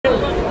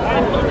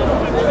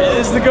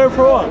Is the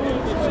GoPro on?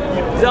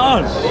 Is it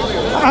on?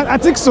 I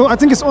think so. I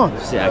think it's on.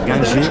 See, I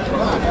gang shit.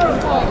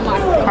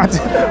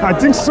 I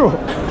think so.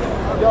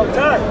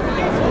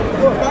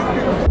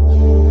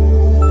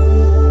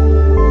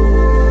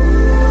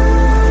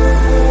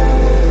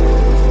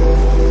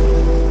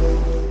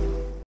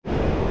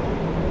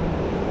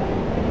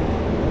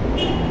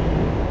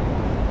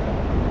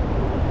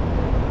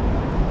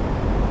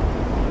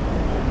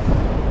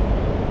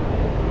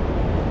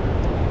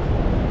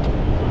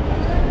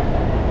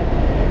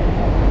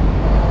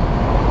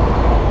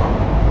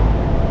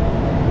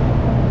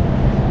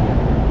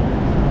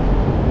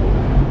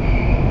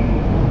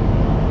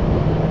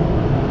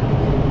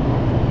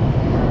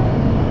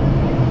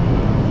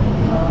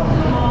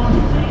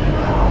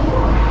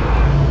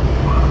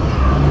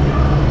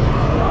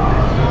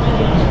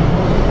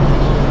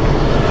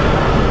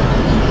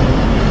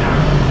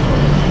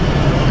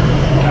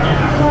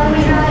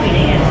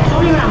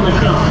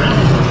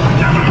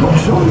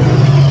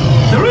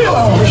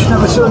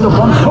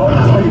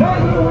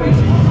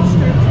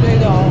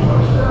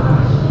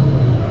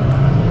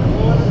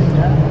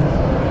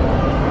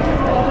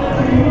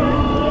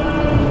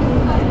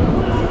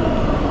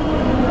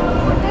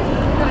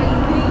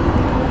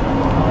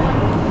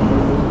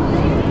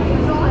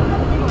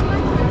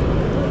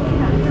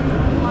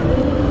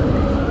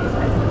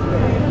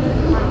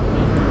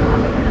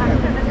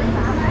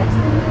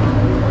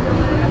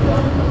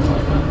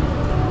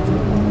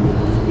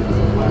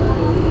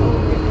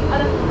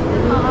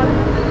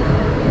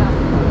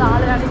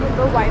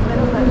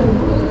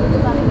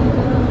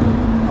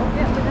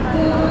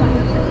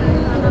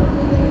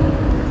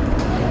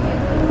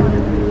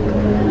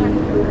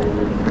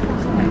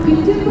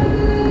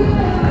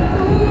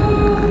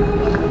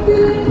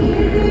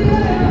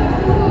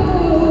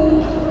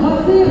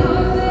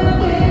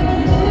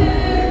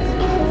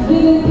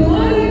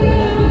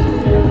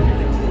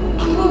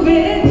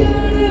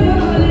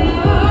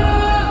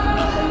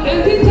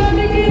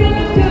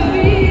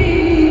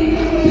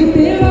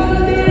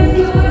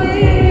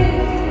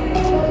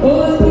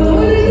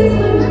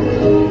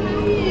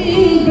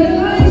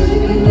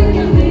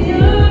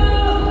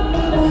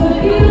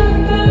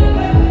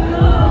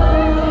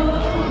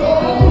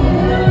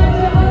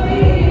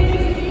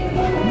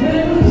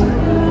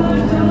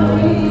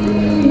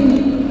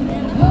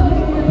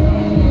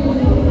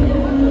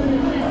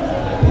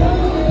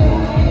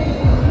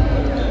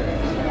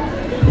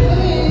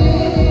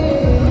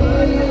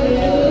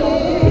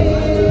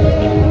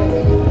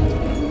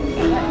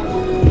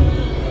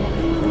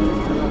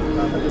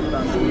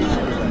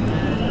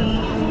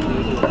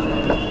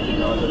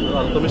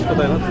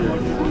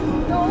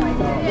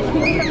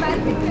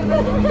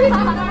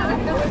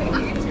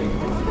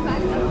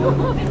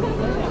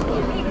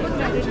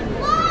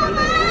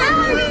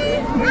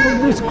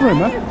 It's grim,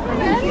 huh?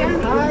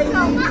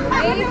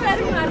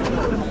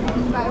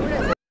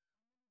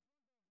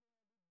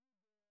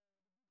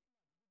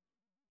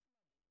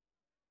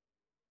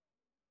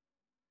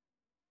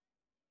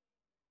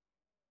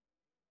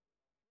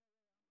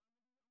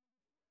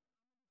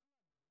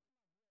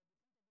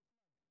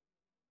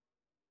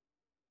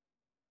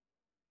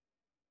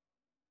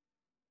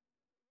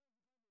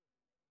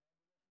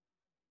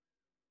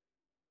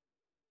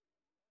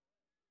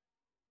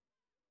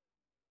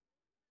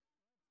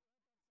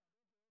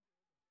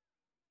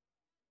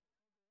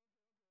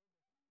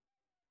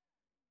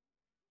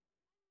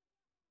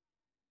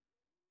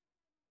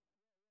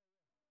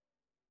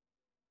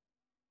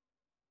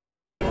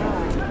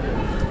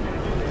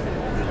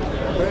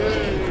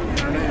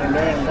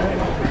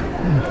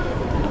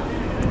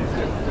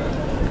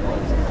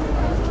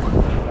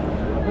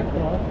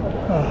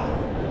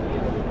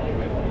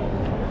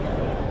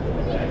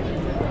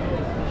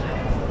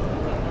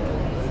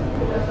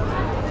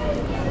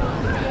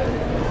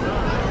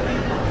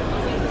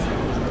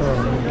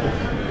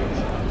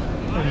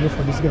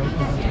 For this guy.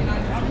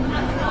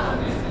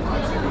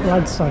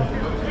 Right side.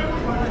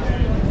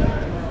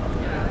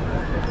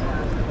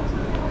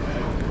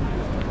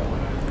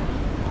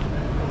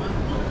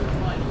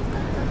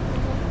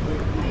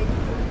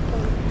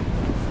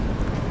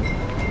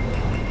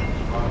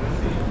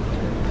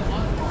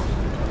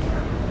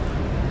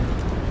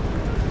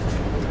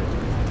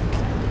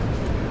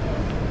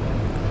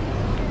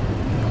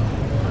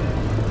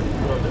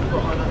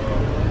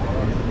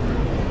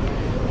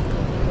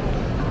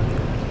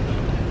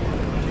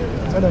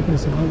 Ada que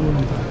se vai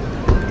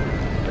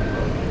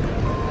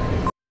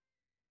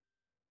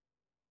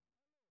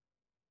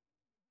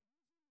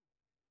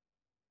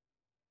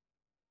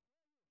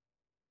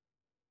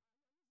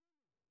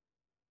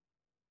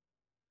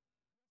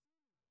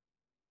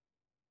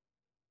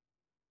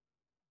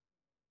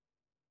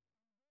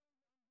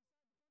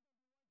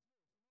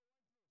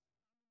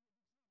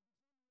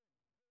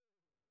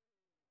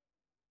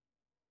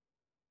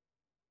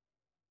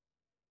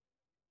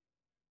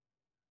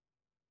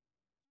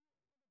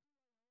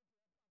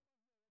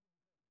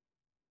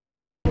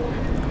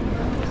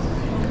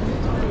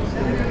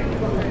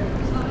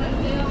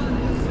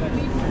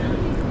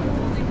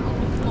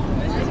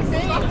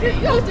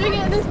was doing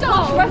it in this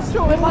dark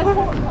restaurant with my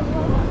foot.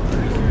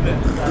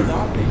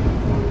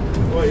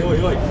 Oi,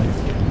 oi, oi.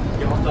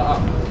 Get off that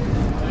up.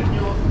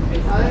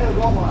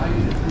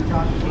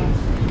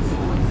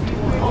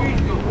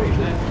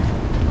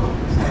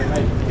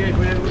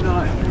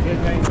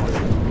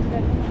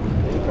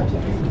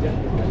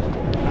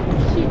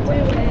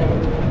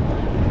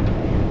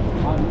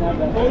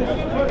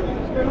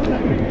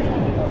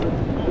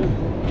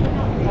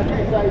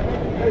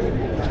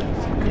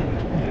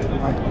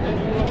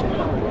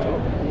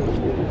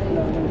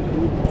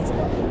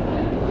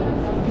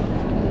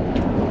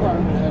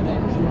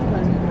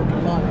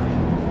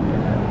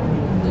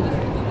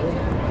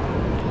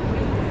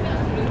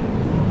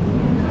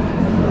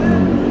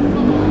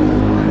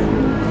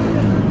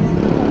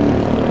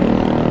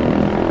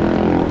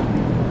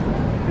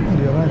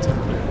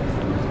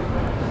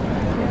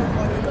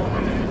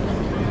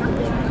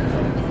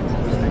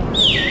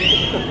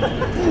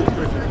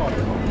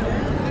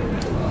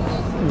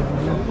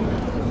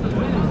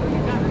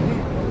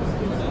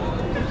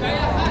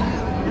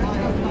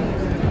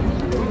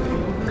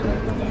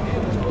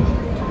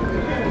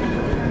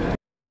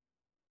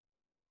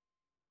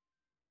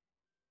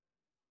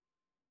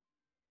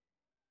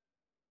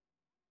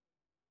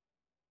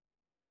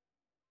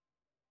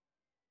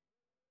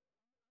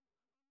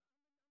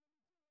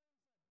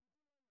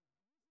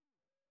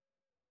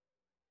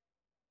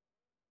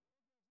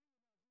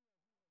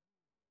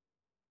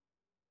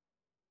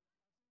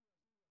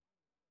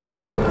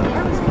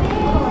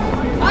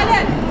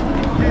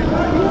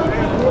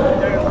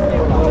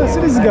 See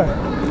this guy.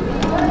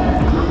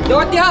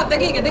 دقيقة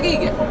دقيقة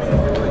دقيقة.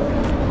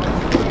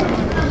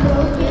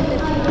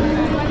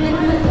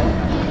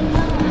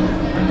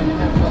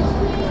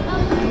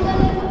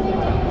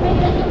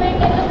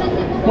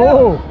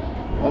 Oh,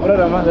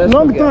 Brother, man,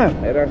 long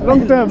time, man.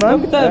 Long time,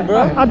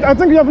 bro. I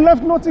think you have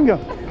left Nottingham.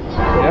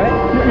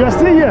 Yeah? You are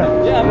still here.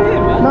 Yeah, I'm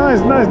here, man.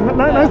 Nice,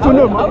 nice to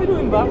know, How man. are you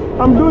doing, bro?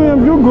 I'm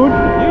doing good.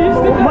 You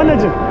still there?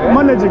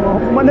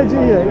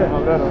 Managing here. Yeah.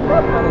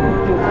 My brother.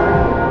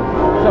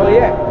 So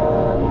yeah,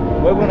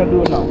 what we're gonna do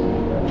now?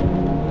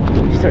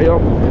 Straight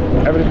up,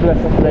 every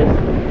blessed place.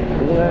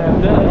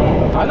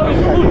 I know it's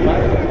good,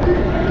 man.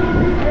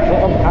 So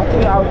I'm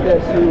actually out there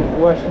to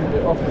worship the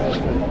office.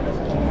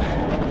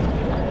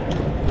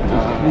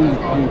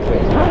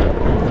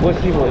 What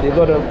people, they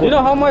got a You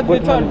know how much they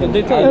charge?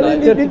 They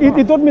charge like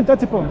He told me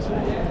 30 pounds.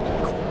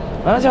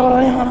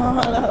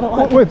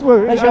 Wait,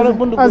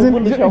 as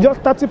in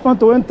just 30 pounds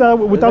to enter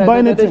without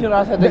buying anything.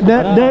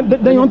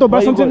 Then you want to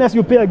buy something else,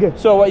 you pay again.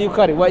 So what you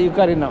carry? What you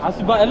carry now? I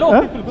buy a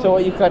lot of people. So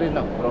what you carry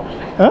now, bro?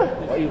 Huh?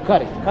 What you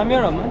carry?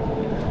 Camera,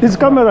 man. This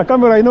camera.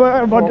 You know,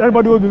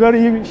 everybody will be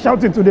very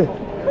shouting today.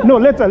 No,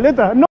 later.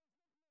 No.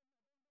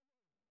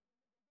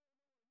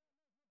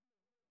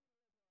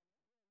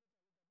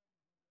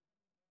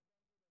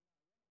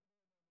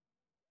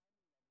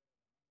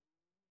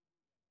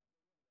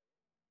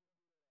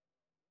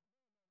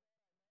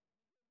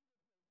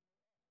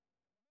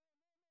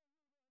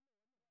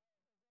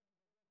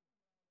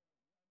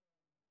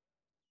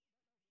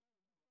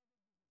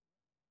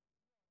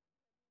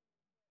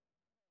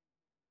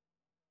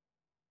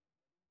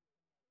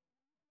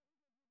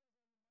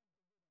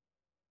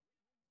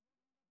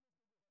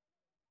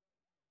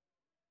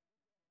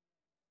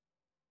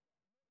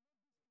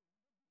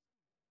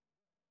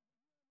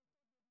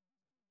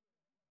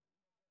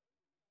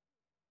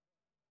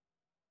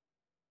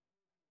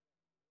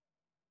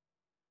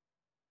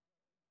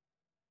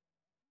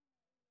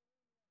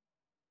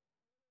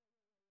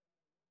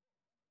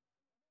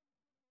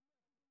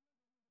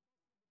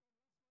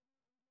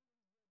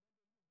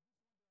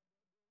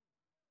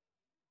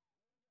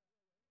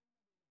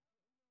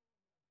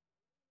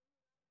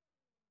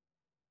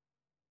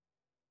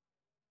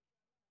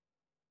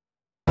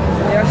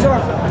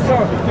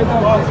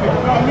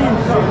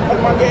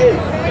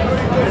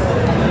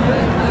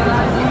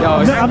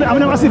 I've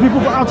never seen people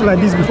go out like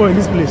this before in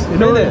this place. You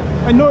know, Really?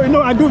 I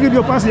know. I do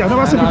video passing. I've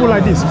never seen people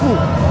like this. Full.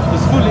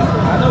 It's full.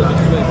 I know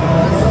this place.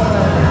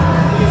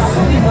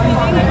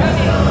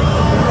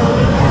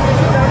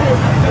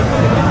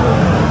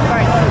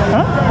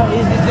 Huh?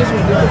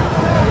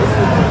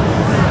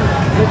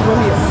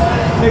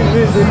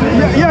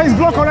 Yeah, it's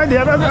blocked already.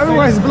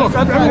 Everywhere is blocked.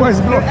 Everywhere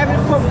is blocked.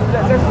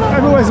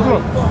 Everywhere is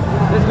blocked.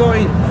 Let's go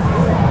in.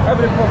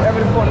 Every pub,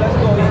 let's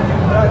go in.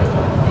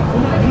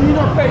 You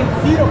not pay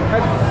zero.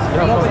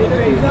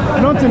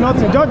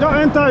 Nothing. Just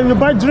enter. You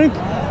buy drink.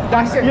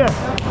 That's it. Yeah.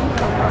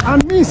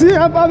 And me, see,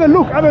 have a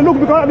look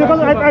because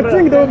I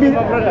think there will be,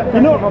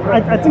 you know,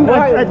 I think.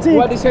 Why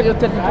they charge you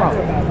 30 pounds?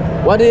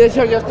 Why do you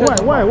charge you 30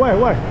 pounds? Why?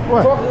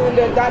 Talking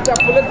with that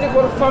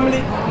political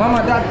family,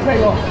 mama, that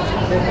pay off.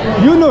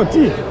 You know,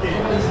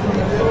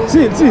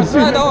 See.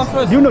 Try that one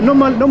first. You know,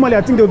 normally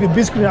I think there will be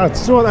big screen out.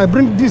 So I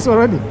bring this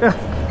already. Huh?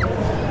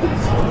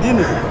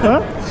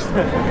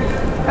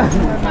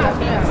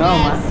 No,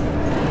 man.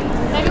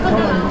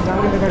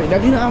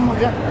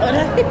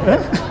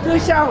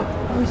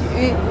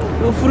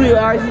 You free your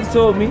eyes, he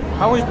told me.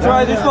 I will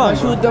try this one.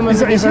 Shoot them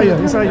Inside here.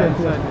 Inside.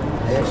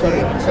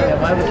 sorry.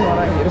 Why would you want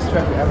to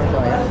respect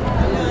everyone?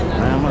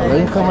 I'm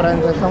going to camera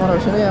and the camera.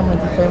 I'm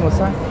famous.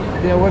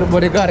 They were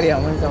bodyguard.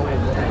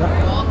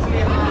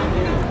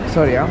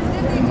 Sorry,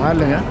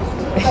 Marlon.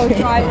 Oh,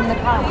 driving the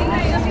car.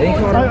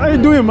 How you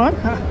doing, man?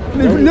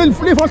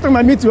 The first time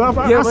I meet you,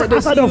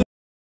 outside of.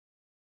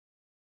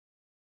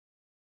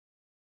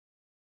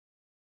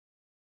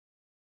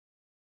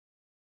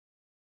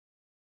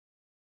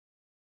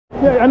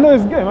 Yeah, I know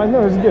it's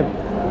game.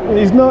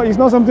 It's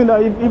not something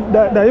that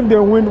if they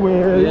win,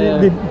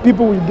 the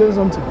people will get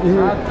something.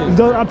 It's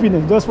just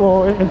happiness, just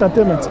for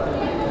entertainment.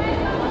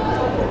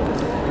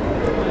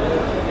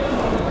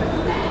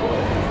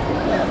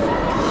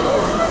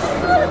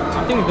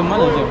 I think the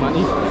manager, man,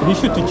 he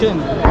should to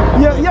change.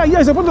 Yeah.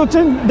 He's supposed to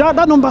change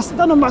that number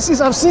 6.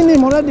 I've seen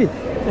him already.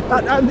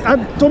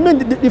 To me,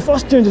 the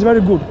first change is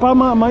very good.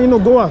 Palmer, Marino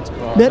go out.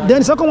 Then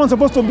the second one's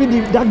supposed to be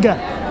that guy.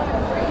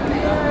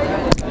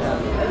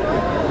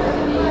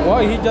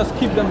 Why he just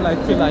keep them like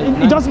feel like?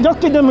 He just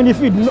keep them in the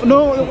field.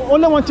 No,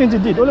 only one change he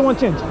did. Only one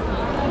change.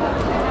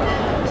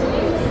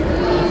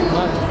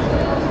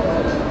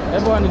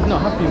 Everyone is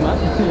not happy, man.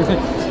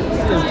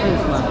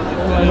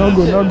 Man. No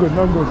good.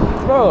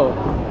 Bro,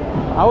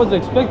 I was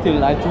expecting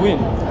like to win.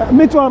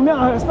 Me too. I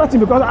was expecting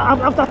because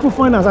after 2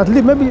 finals, at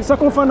least maybe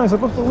second final is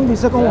supposed to win the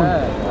second one.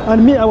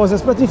 And me, I was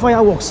expecting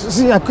fireworks.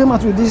 See, I came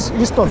out with this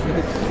stuff.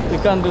 You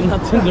can't do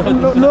nothing.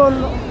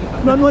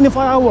 No any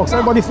fireworks.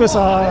 Everybody face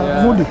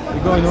moody.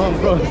 You're going home,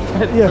 bro.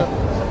 Yeah.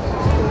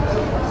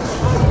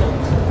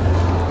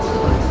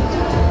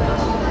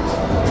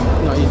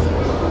 Not easy.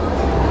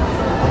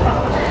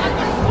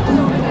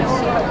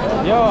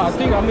 Yo, I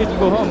think I need to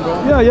go home,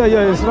 bro.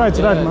 Yeah. It's right,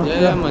 man.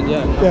 Yeah, man.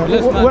 Yeah.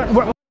 Bless,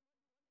 man.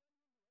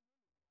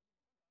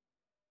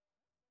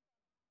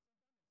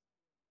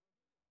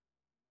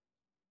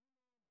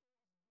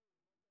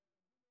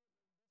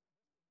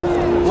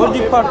 Where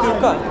did you park your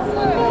car?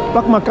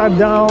 Park my car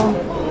down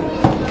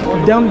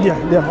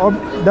there. Up,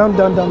 down.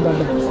 Oh,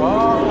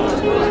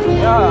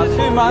 yeah,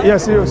 see you, man. Yeah,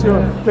 see you.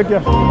 Take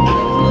care.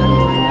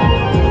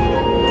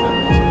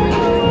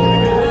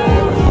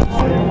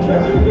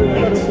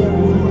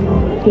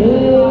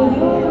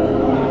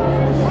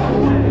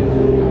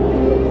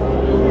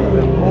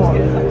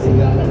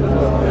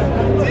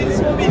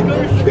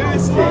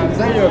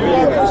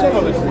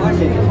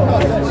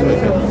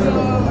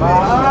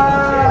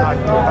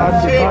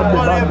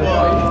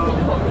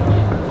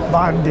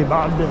 Bande.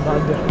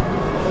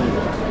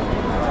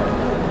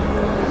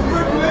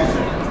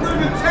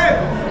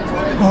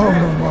 Oh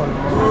no.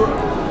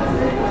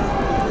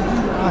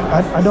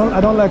 I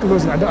don't like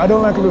losing. I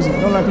don't like losing.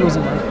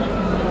 Man.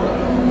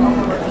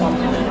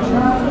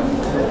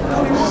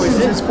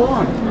 It's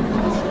fun.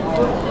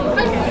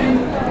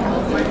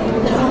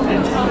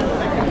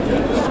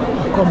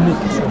 Come Nick.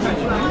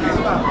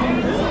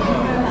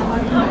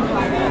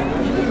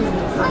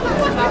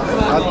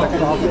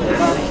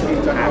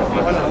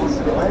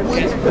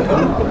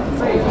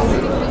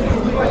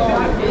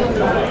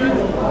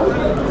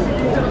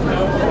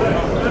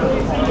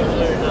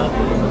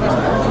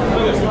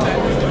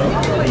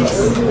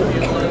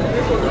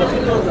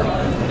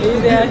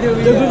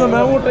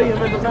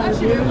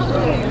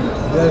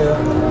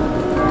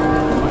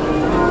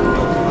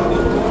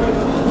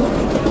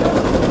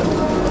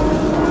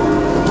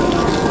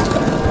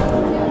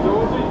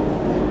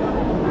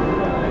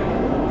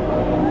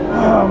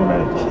 Oh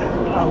man,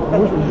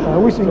 I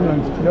wish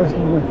England lost the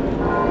win.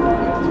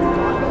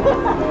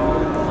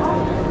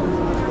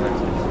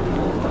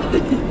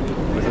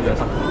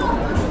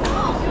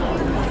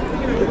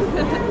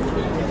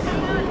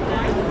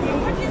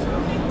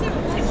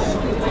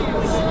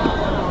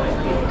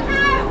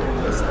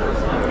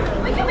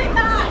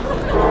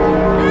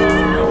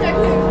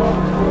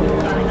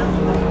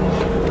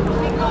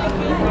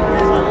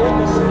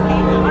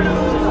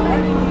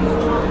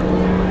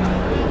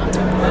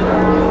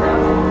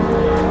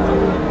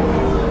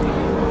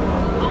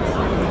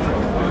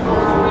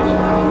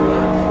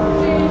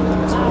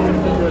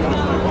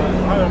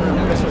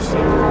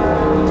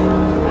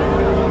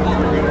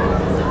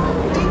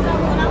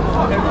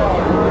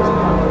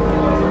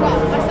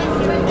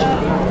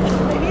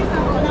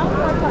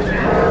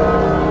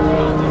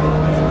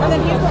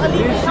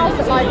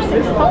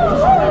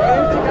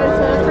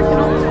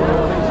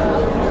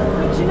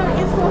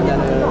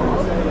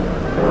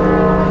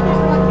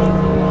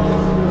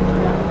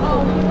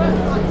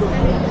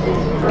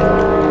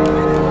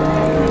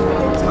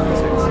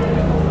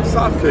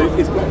 Southgate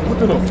is not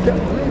good enough to get.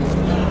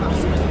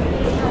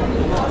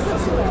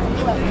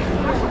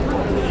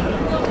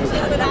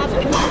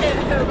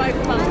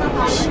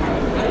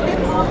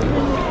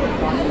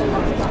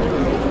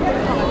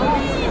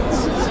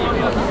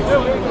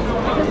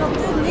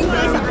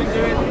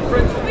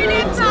 We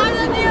need time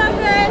to do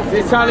this.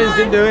 This challenge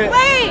didn't do it.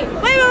 Wait.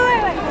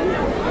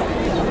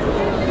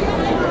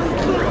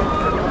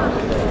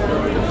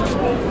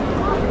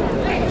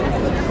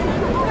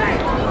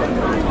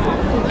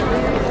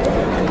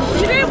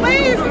 You didn't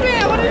wait for me.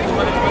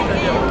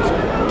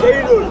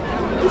 Caleb,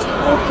 it's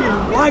fucking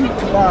wank,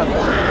 man.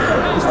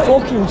 It's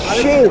fucking fucking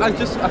shit. I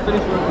finished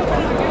work.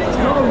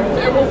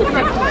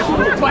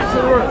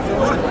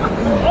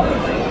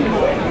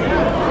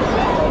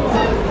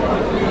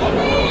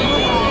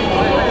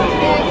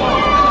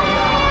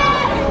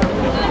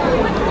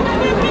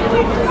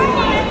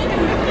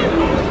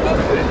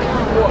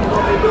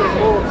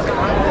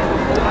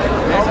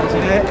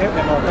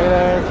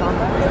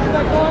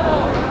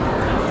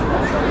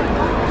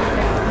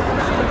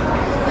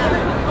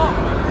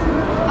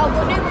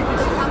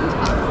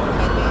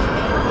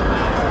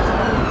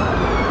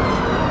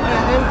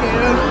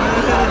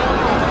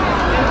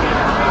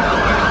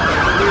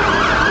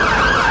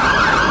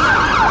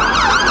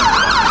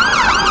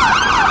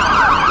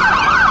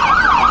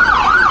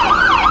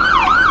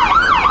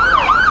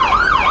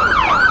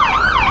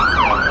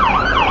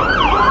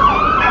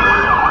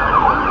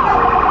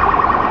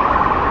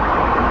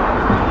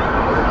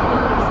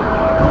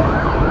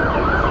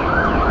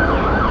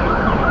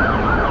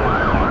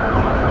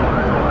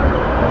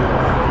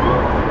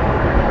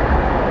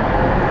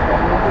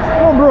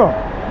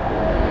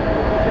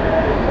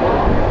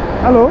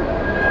 Hello?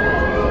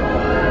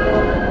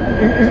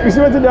 You see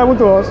what they happened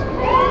to us?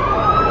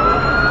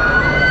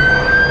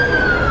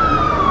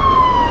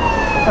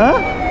 Huh?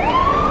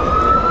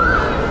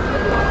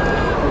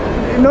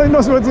 You know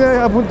what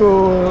happened to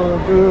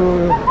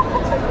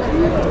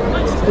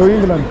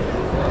England?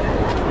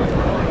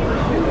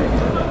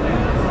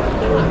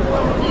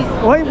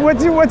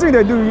 What thing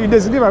they do? They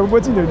sleep,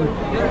 what thing they do?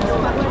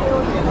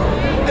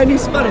 Any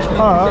Spanish?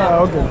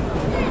 Okay.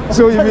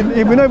 So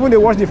you not even they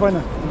watch the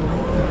final?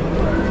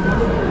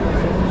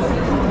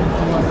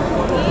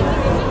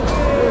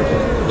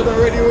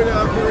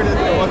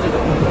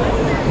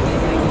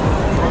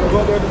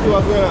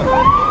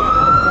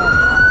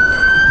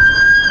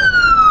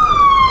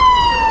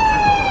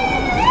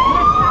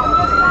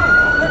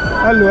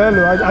 Hello.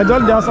 I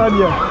just the outside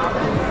here.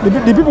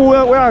 The people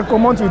where I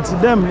come out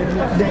with them,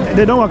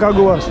 they don't want to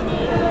go us.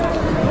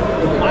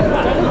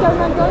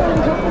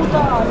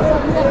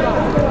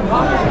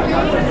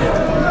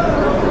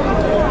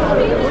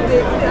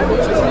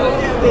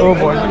 Oh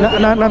boy,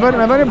 na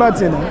very bad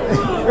thing.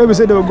 Everybody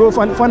say they will go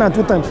final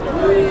 2 times.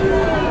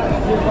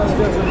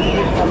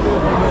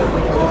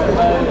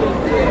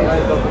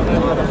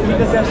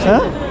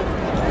 Huh?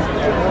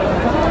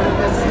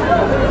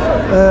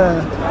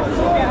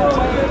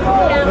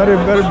 Very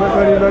bad.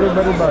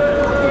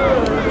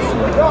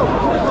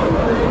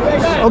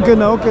 Okay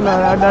now. At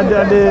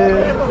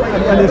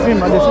the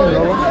film. I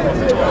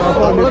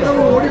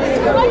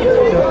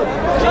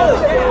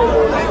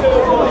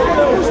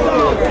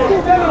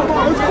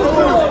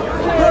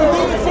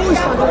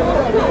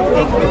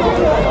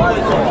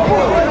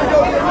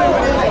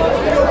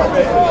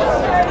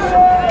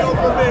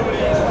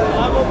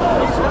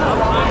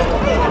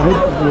hope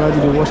people like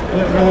to watch.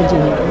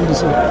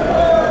 This one.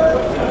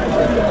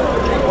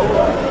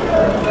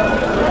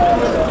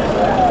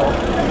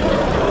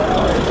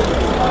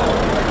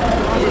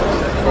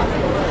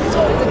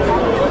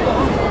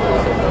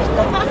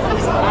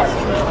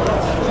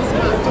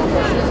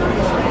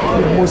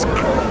 The most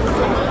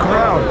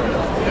crowd.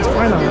 It's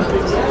final.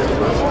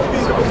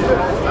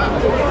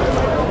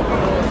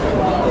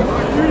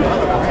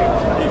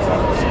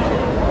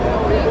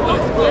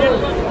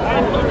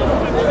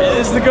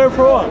 Is the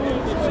GoPro on?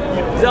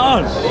 Is it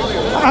on?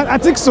 I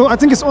think so. I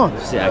think it's on.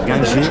 See, I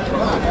gang shit.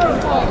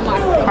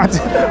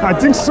 I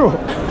think so.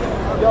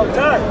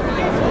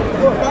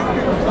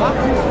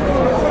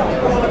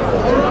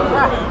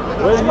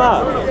 Where's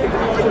Matt?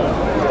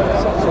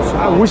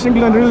 I wish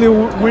England really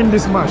win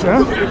this match.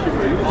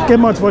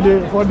 Came out for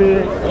the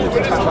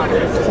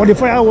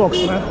fireworks,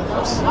 man.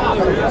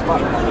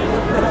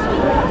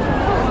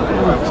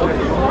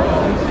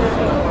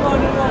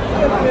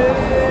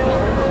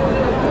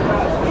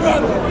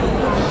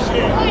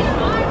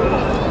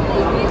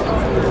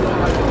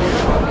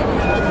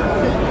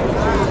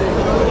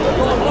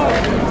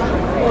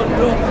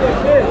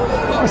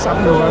 What's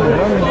happening over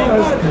there?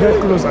 Let's get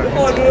closer.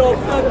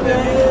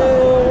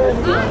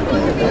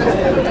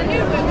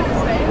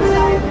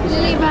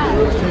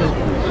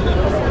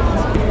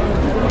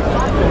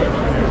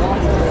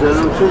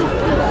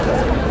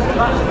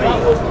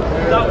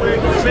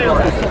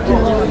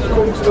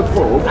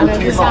 And then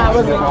this hour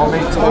was all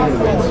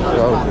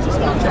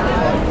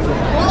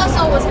that's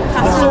always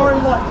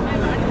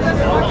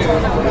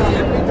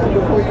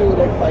Before you,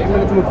 like 5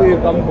 minutes before you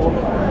come home.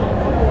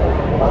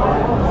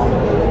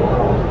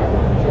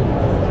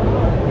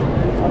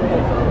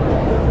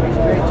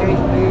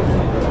 Change, please.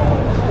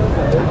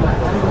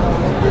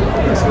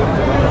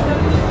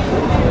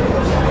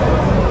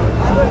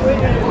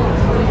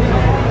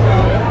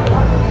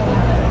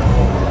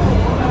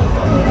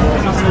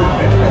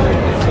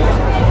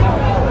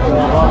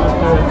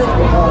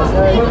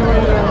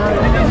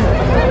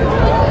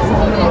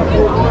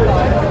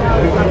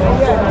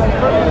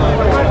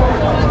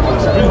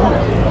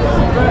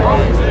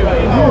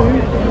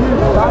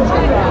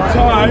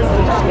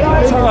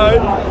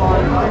 Time.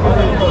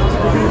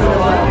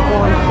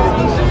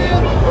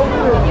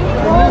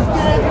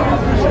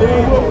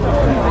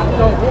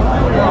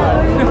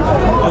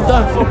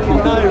 fucking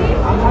know.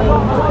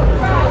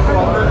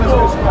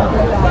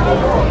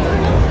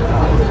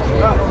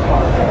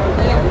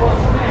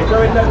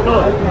 Going that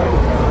door.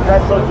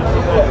 That door just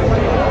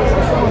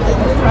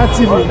That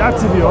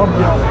TV up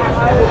there.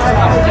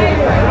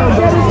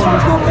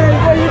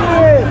 What are you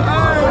doing?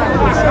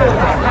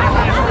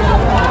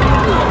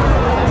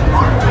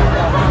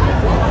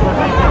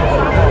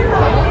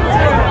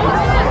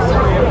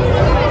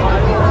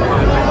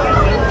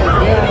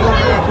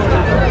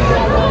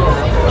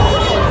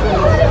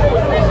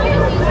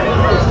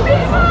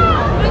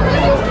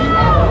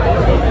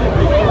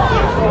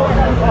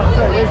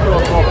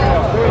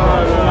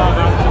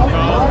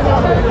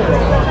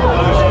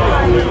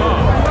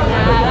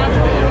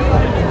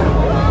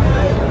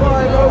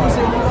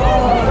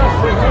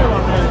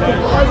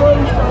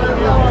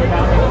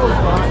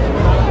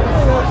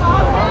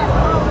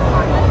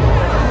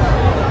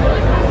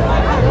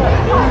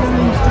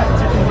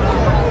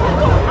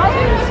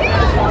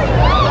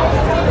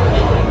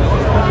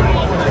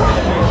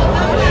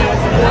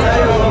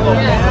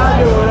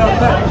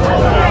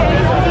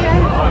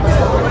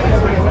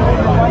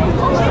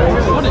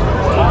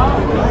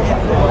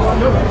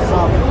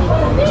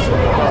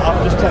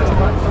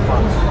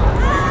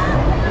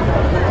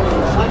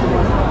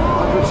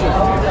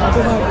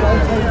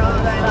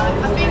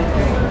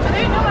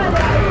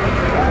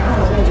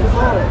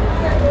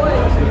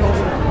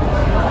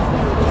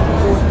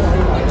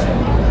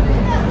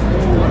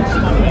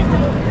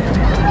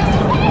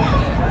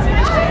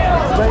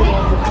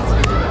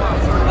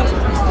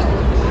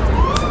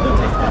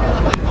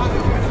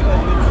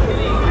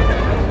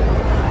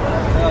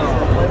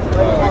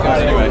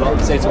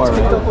 Say tomorrow.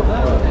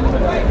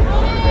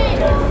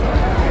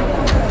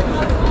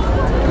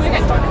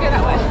 Okay,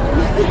 that way.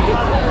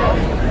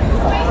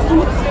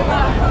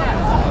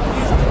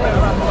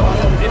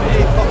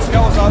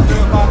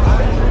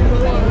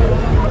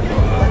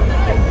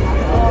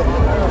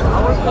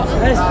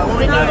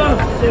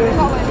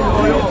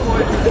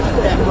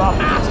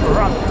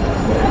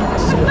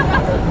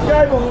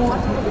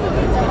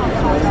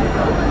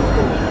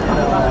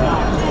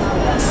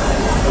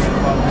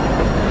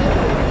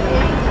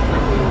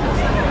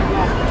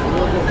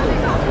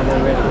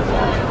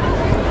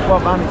 Well,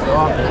 man, it's all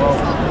right.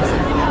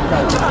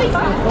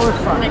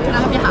 Can I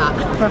have your hat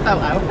for a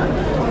photo?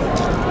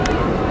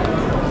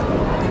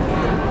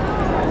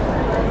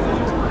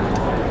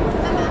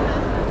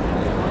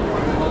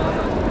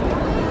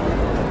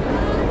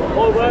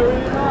 Oh, where are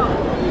you now?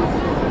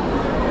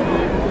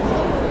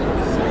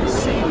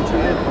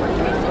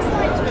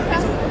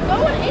 Go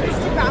on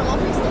Instagram,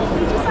 obviously.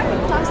 You just like a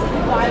plastic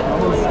vibe.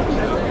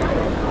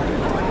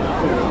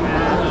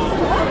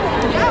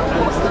 Yeah, of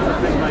course.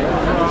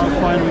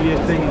 Fine with your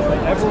thing. It's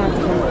like everyone has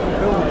to come and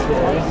film it.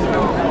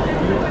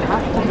 You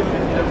have to do it.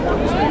 You don't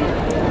want to. You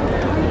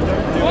don't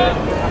do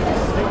it.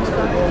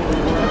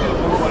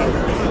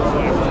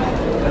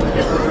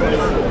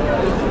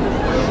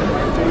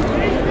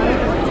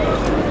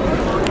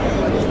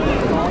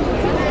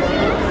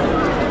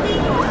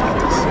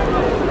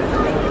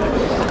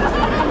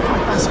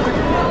 Stick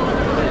to the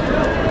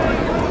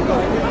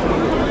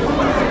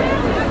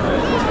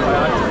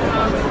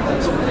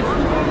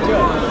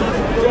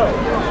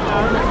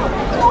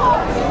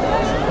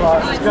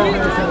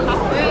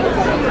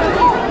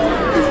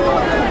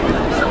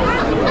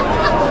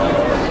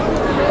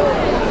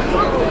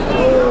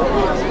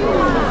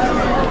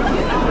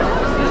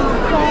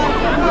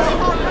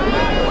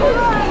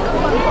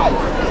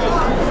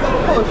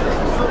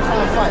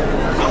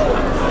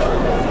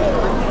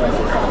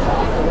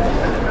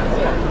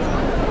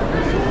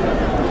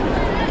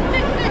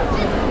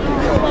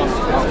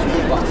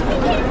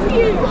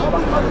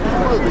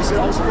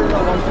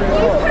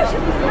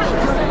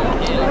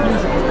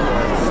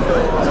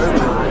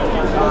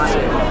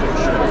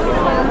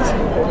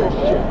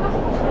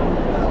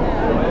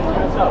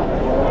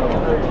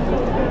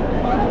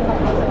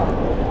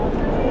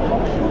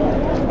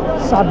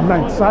Sad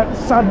night,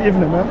 sad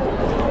evening, man.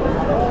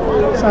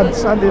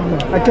 Sad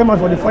evening. I came out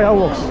for the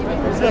fireworks.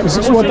 This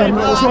is what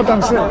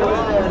I'm saying.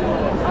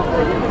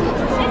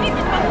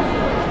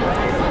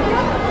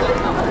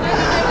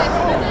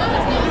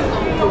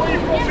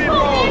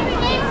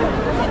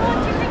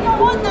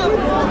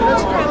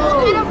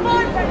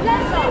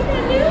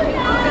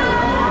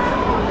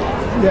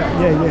 Yeah.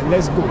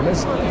 Let's go.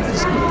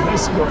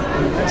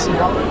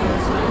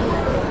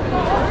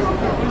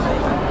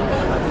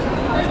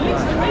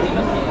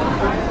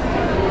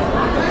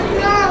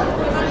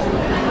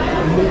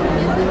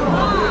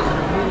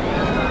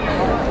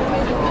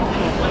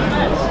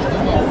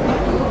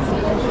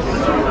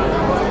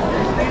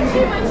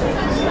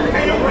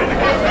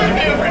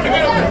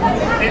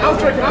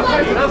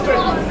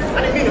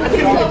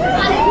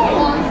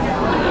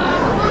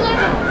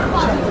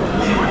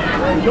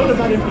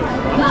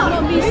 No,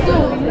 be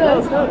still.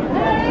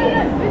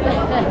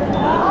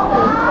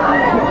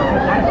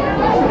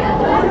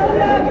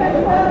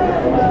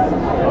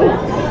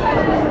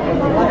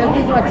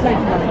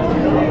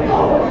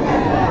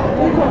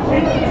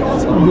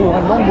 No, a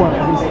long one.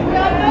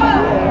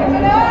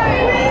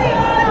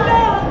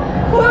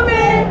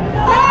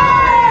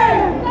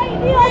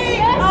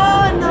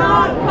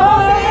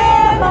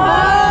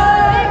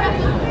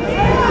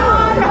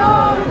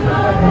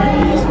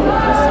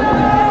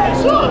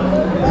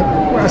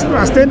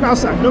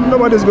 outside.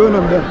 Nobody's going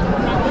on there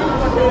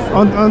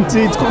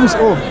until it comes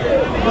home.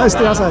 Let's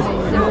stay outside.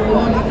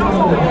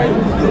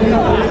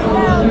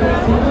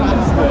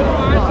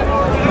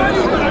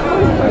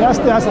 Let's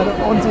stay outside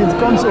until it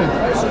comes home.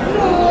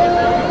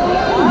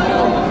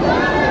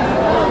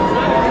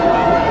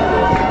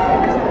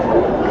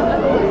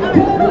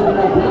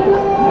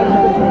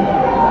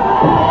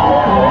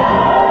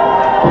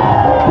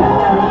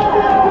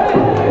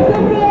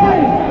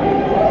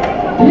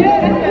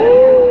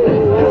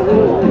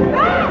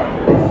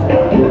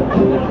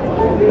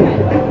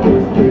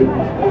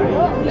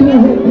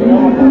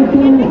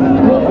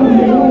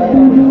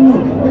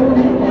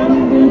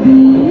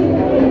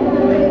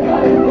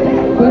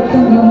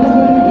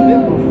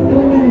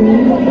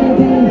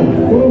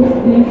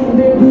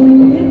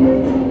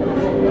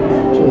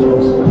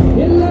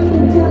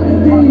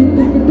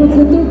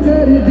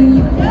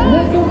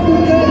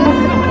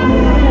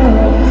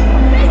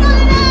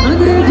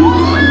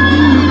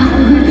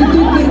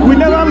 We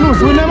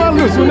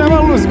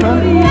never lose, man.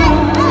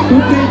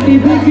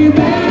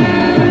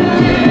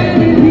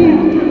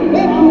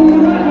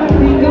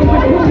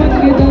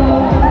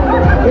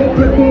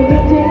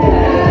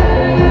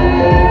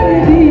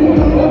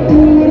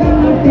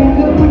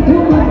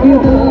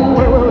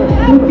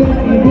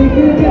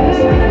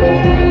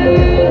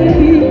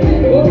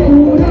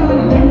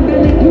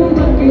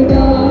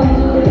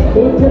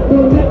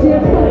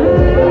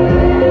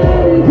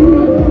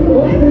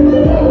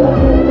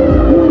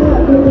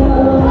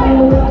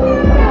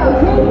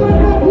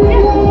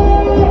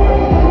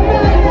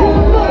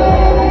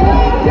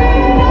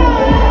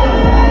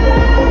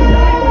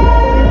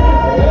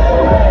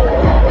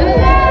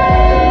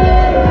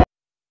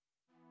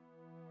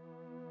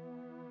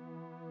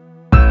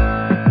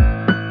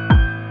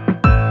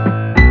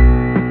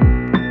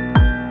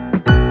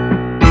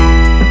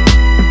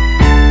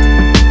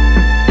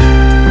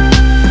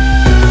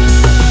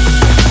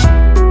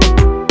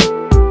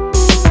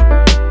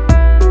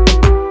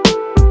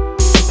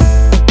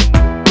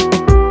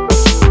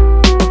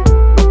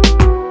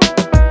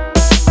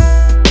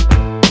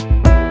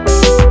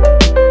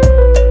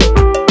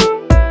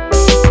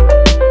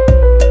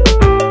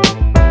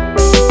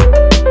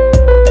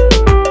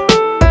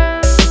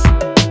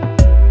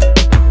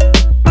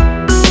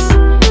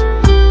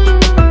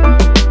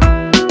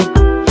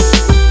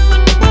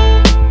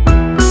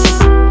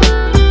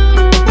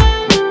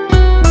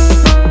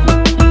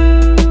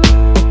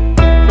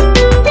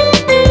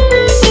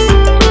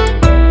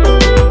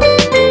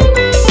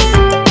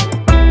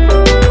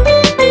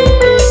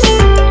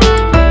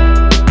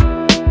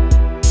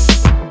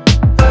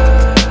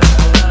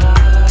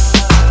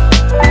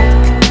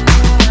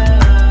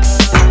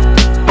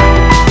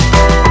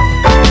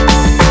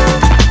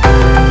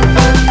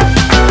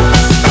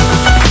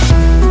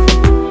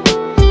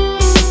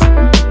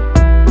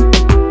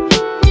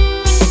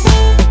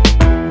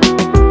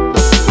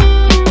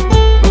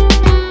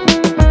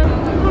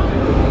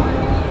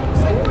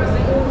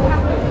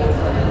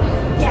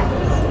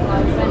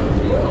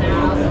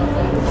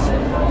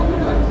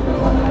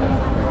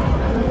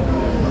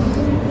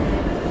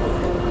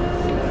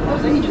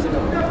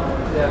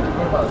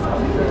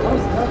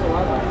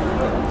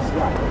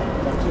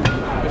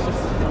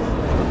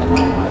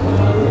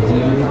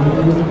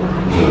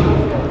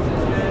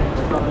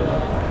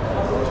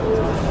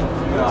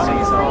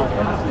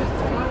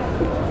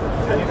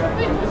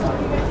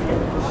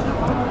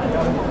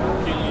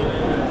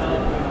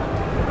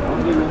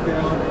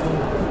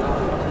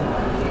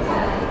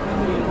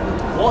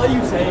 What are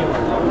you saying?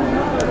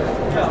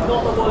 Yeah,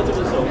 not the words of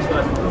the song, so.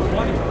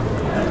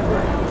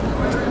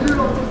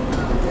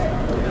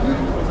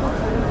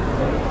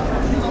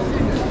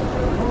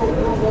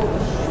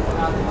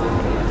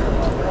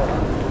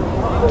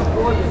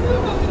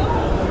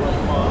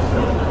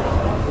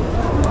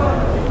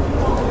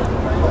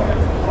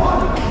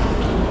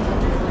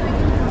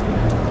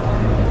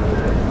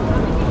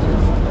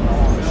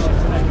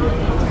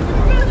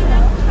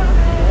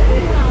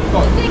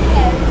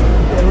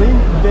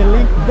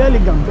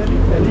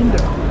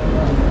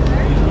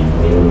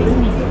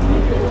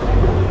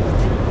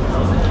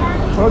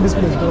 Follow this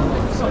place, go.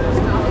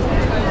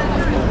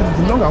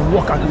 The longer I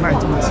walk at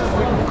night with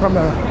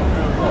camera.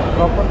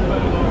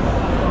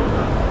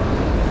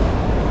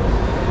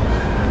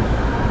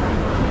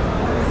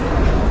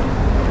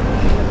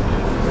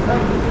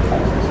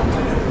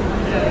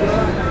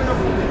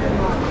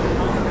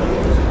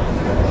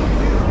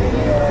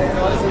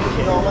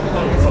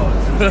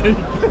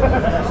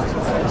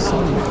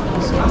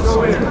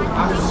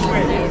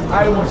 I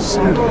want to see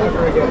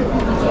over again.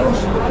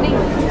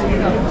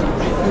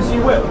 Because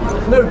you will.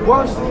 No,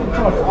 whilst in the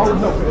car, I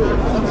would not do it.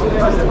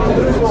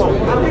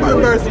 I'm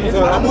embarrassing,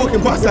 so I'm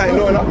walking past that, you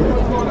know, and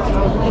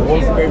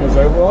once the game was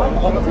over,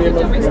 I'm not being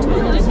like,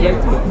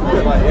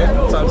 yeah,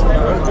 time to go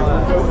home.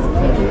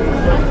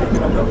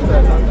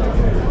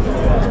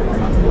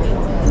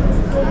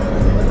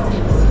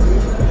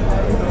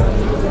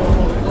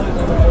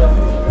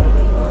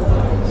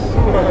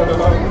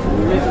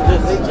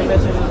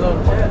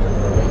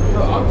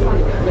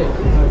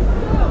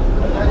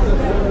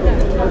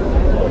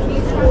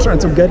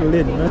 to get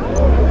laid, man.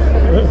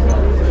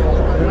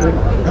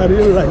 I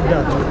really like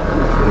that.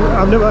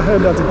 I've never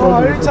heard that in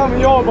public. you tell me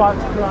your bad.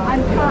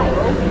 I'm fine.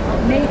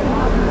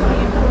 Nathan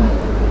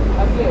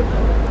okay.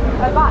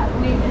 My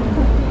back, Nathan.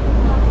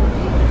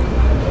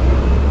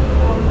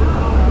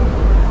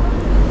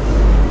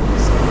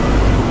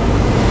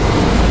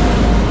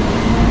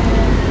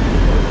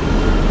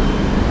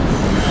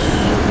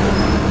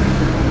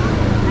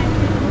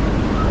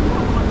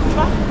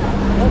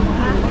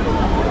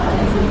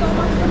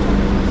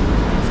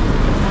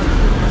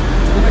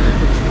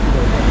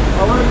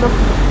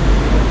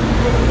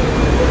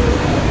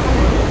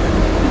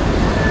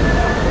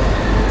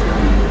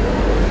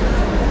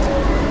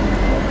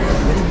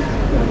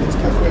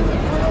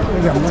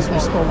 Yeah, must be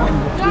stopped.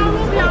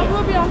 Yeah,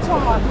 we'll be on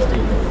tomorrow.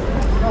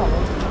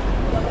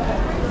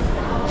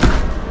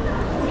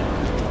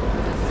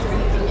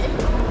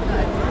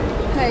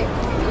 Hey.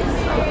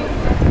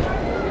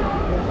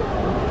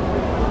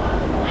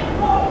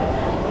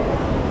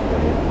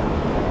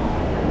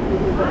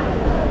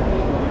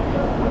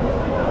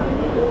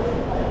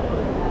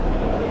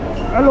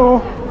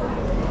 Hello.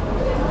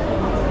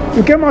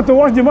 You came out to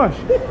watch the match?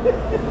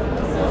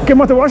 You came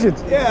out to watch it?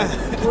 Yeah.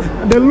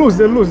 They lose.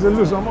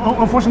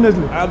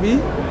 Unfortunately.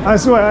 Abby? I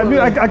swear,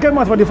 I came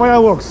out for the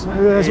fireworks.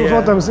 That's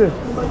what I'm saying.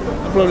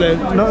 No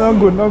problem.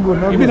 No, not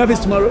good. You been having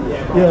tomorrow?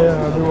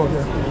 Yeah, I'll be working.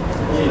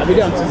 I'll be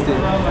there on Tuesday.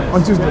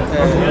 On Tuesday.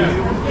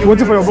 Okay. You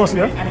waiting for your boss,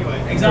 yeah?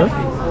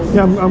 Exactly.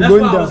 Yeah, I'm That's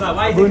going why I down. was like,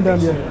 why you Going didn't down,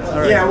 do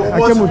yeah. Yeah,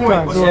 well, I came with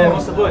car. So, Yeah,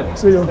 what's the point?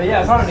 see you. But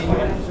yeah, apparently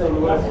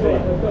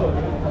you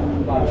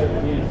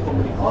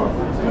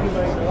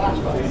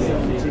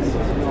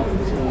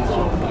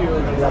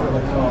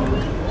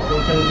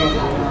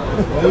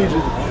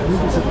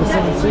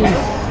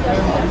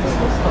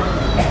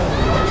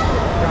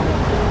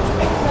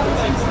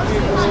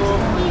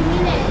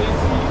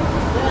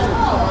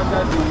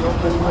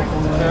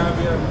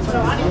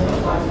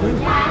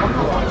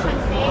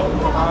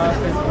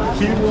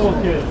Keep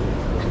walking.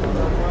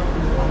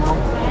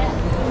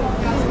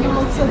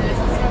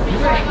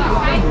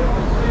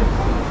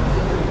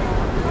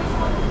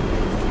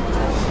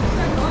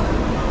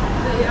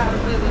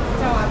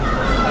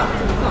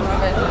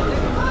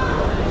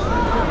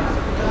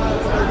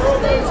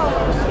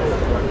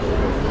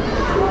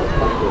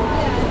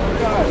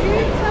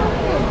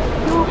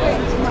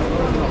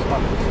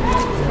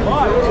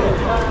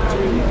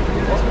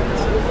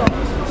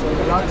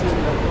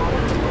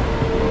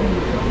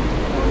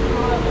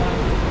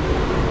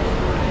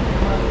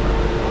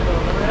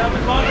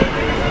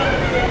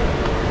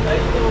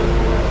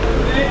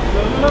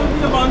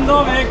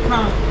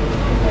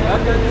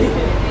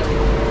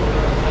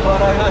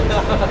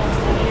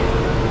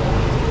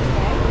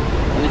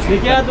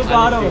 क्या तू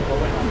कहा रहा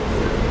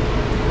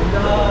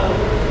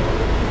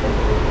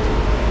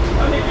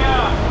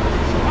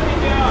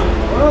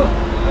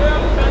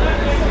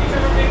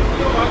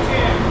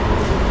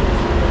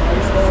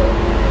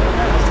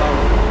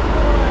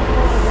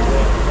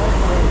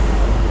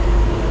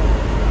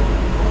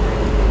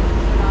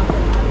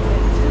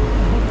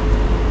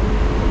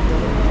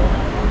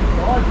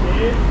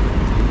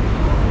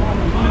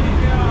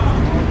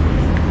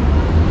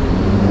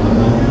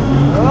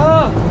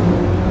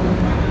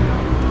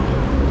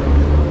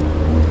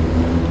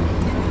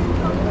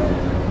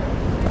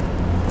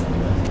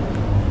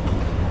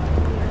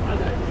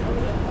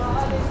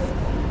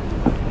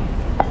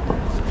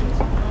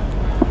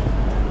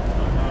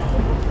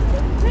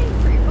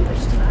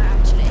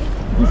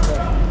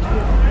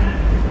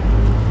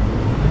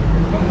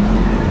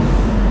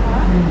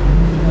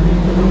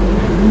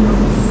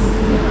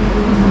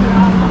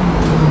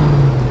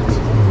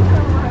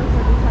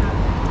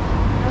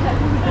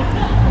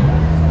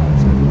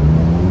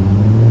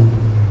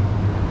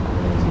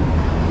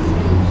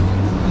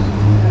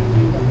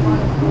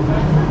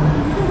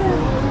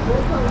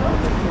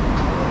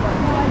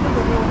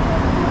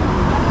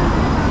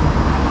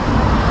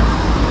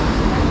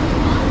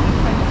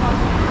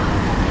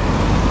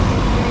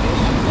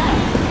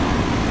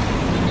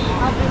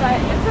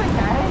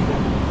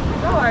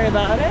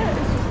About it.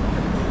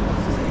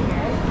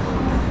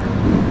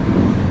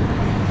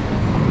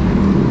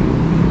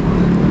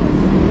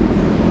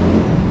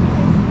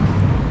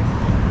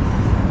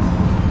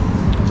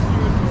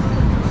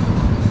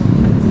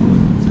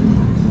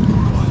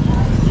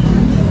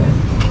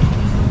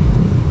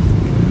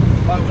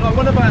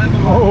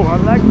 Oh, I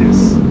like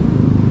this.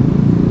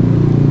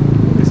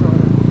 This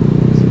one.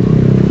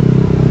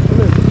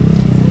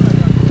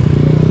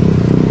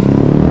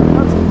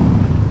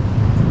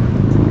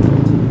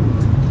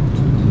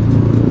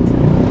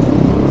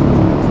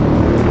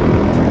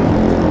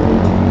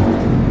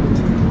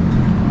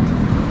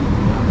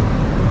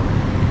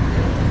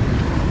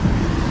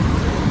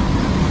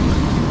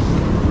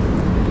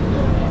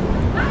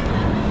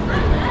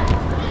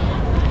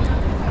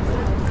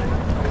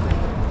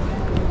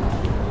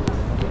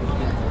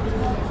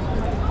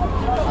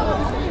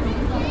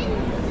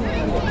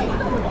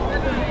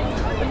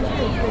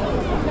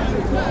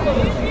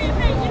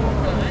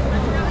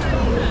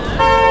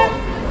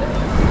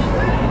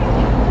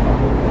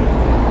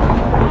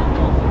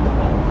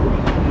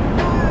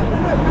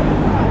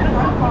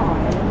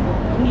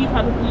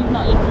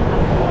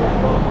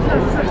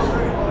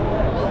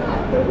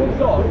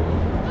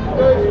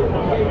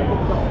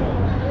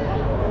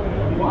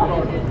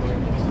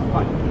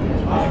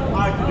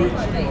 I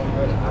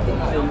could eat.